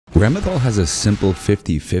Ramlethal has a simple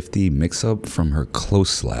 50-50 mix-up from her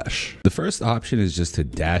close slash. The first option is just to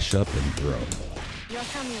dash up and throw.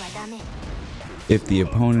 If the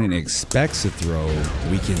opponent expects a throw,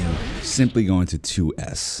 we can simply go into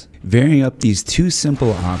 2S. Varying up these two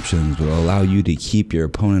simple options will allow you to keep your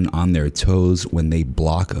opponent on their toes when they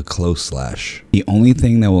block a close slash. The only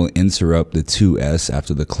thing that will interrupt the 2S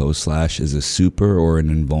after the close slash is a super or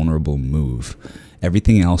an invulnerable move.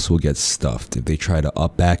 Everything else will get stuffed. If they try to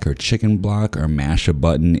up back or chicken block or mash a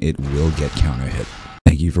button, it will get counter hit.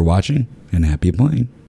 Thank you for watching and happy playing.